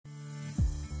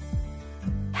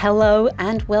Hello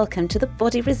and welcome to the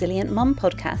Body Resilient Mum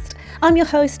podcast. I'm your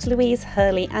host, Louise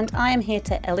Hurley, and I am here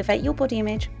to elevate your body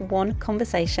image one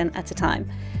conversation at a time.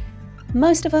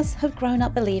 Most of us have grown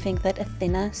up believing that a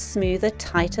thinner, smoother,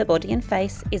 tighter body and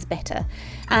face is better.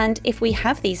 And if we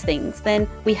have these things, then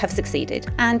we have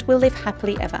succeeded and will live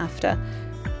happily ever after.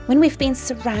 When we've been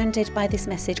surrounded by this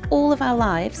message all of our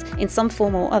lives in some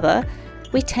form or other,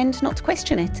 we tend not to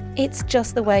question it. It's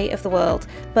just the way of the world.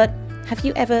 But have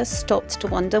you ever stopped to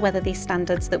wonder whether these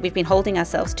standards that we've been holding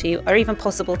ourselves to are even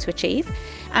possible to achieve?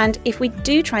 And if we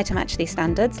do try to match these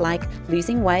standards, like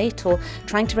losing weight or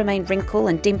trying to remain wrinkle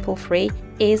and dimple free,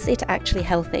 is it actually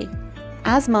healthy?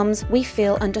 As mums, we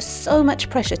feel under so much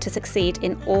pressure to succeed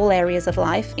in all areas of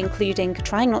life, including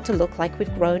trying not to look like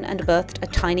we've grown and birthed a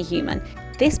tiny human.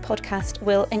 This podcast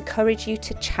will encourage you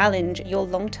to challenge your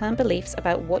long-term beliefs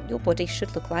about what your body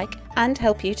should look like and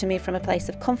help you to move from a place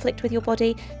of conflict with your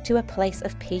body to a place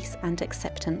of peace and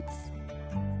acceptance.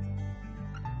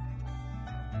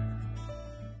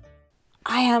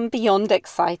 I am beyond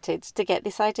excited to get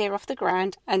this idea off the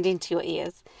ground and into your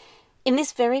ears. In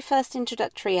this very first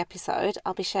introductory episode,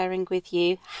 I'll be sharing with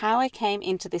you how I came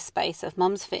into this space of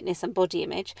mum's fitness and body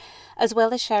image, as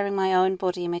well as sharing my own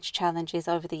body image challenges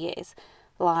over the years,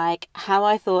 like how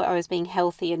I thought I was being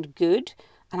healthy and good,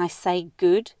 and I say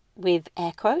good with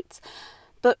air quotes,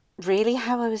 but really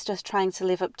how I was just trying to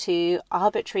live up to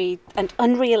arbitrary and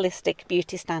unrealistic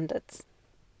beauty standards.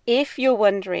 If you're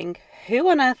wondering who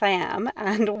on earth I am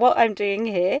and what I'm doing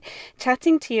here,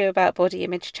 chatting to you about body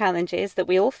image challenges that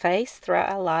we all face throughout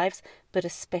our lives, but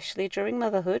especially during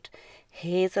motherhood,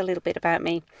 here's a little bit about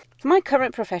me. My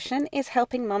current profession is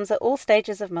helping mums at all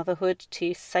stages of motherhood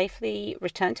to safely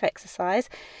return to exercise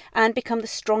and become the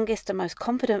strongest and most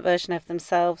confident version of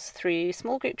themselves through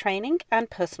small group training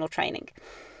and personal training.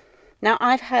 Now,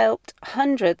 I've helped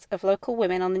hundreds of local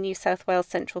women on the New South Wales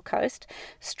Central Coast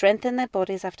strengthen their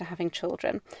bodies after having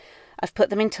children. I've put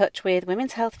them in touch with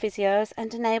women's health physios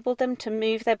and enabled them to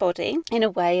move their body in a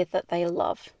way that they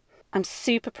love. I'm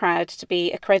super proud to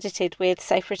be accredited with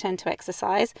Safe Return to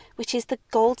Exercise, which is the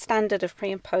gold standard of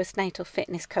pre- and postnatal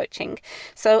fitness coaching.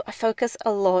 So I focus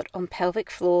a lot on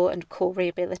pelvic floor and core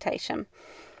rehabilitation.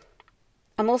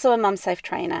 I'm also a mum-safe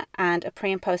trainer and a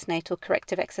pre- and postnatal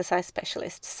corrective exercise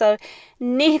specialist. So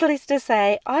needless to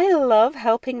say, I love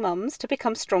helping mums to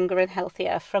become stronger and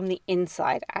healthier from the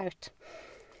inside out.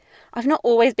 I've not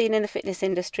always been in the fitness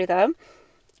industry though.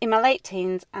 In my late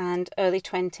teens and early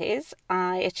 20s,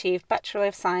 I achieved Bachelor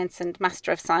of Science and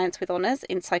Master of Science with honours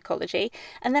in psychology.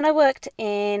 And then I worked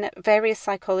in various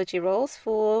psychology roles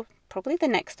for probably the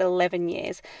next 11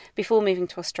 years before moving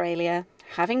to Australia,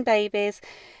 having babies,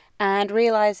 and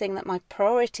realising that my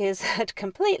priorities had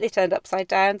completely turned upside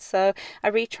down, so I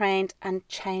retrained and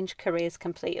changed careers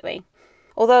completely.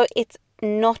 Although it's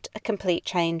not a complete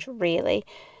change, really.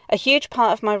 A huge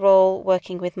part of my role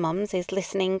working with mums is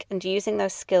listening and using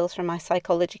those skills from my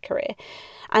psychology career.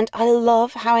 And I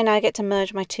love how I now get to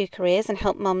merge my two careers and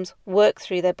help mums work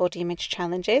through their body image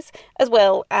challenges, as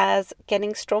well as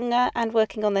getting stronger and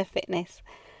working on their fitness.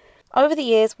 Over the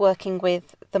years working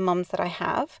with the mums that I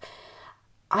have,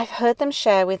 I've heard them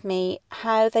share with me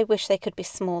how they wish they could be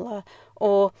smaller,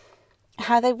 or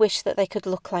how they wish that they could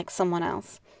look like someone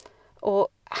else, or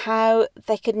how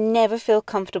they could never feel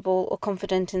comfortable or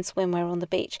confident in swimwear on the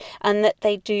beach, and that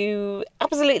they do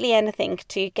absolutely anything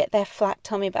to get their flat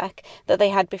tummy back that they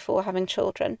had before having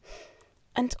children.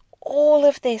 And all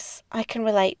of this I can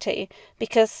relate to,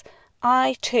 because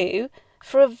I too,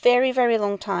 for a very, very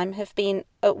long time, have been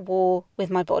at war with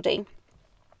my body.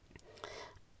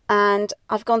 And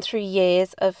I've gone through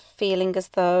years of feeling as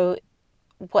though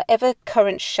whatever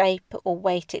current shape or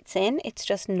weight it's in, it's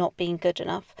just not being good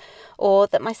enough, or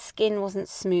that my skin wasn't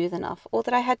smooth enough, or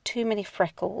that I had too many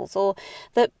freckles, or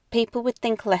that people would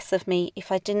think less of me if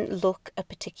I didn't look a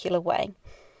particular way.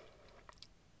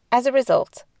 As a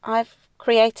result, I've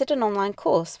created an online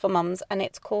course for mums, and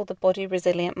it's called the Body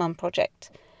Resilient Mum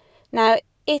Project. Now,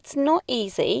 it's not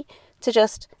easy to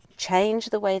just change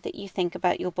the way that you think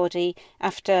about your body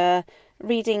after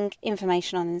reading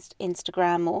information on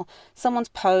Instagram or someone's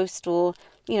post, or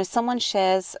someone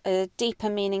shares a deeper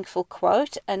meaningful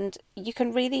quote and you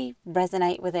can really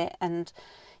resonate with it and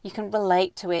you can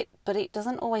relate to it, but it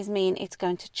doesn't always mean it's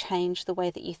going to change the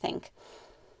way that you think.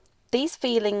 These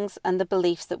feelings and the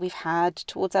beliefs that we've had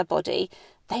towards our body,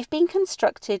 they've been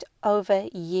constructed over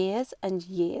years and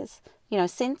years,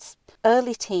 since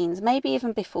early teens, maybe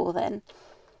even before then.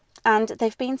 And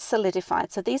they've been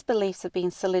solidified. So these beliefs have been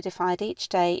solidified each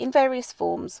day in various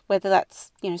forms, whether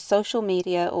that's, social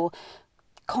media or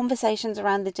conversations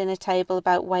around the dinner table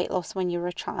about weight loss when you were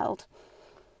a child.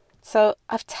 So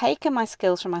I've taken my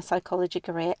skills from my psychology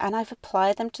career and I've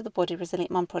applied them to the Body Resilient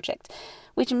Mum project,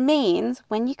 which means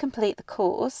when you complete the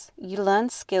course, you learn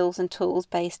skills and tools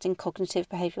based in cognitive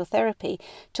behavioural therapy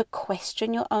to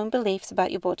question your own beliefs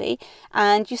about your body,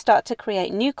 and you start to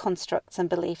create new constructs and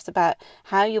beliefs about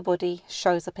how your body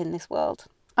shows up in this world.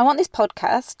 I want this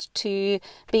podcast to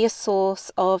be a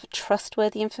source of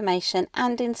trustworthy information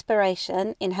and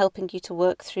inspiration in helping you to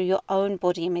work through your own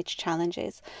body image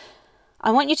challenges. I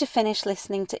want you to finish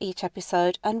listening to each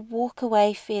episode and walk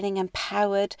away feeling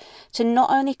empowered to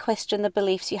not only question the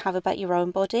beliefs you have about your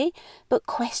own body, but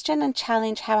question and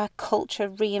challenge how our culture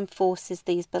reinforces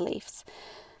these beliefs.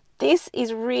 This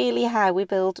is really how we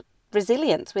build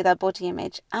resilience with our body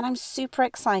image, and I'm super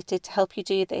excited to help you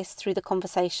do this through the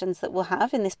conversations that we'll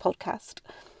have in this podcast.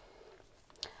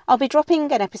 I'll be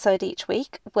dropping an episode each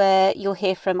week where you'll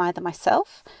hear from either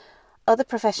myself, other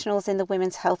professionals in the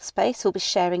women's health space who'll be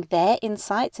sharing their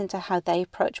insights into how they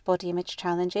approach body image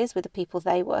challenges with the people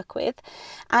they work with.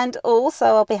 And also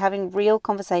I'll be having real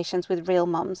conversations with real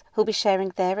mums who'll be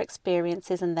sharing their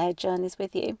experiences and their journeys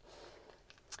with you.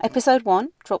 Episode 1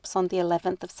 drops on the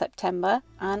 11th of September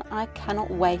and I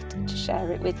cannot wait to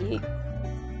share it with you.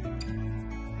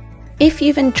 If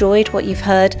you've enjoyed what you've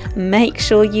heard, make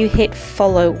sure you hit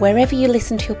follow wherever you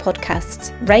listen to your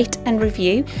podcasts, rate and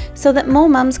review so that more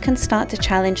mums can start to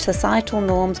challenge societal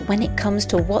norms when it comes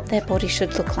to what their body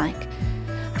should look like.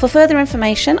 For further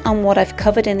information on what I've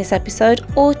covered in this episode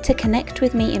or to connect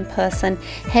with me in person,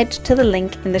 head to the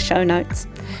link in the show notes.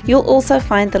 You'll also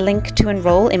find the link to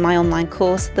enrol in my online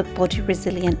course, the Body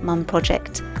Resilient Mum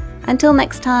Project. Until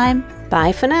next time,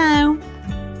 bye for now.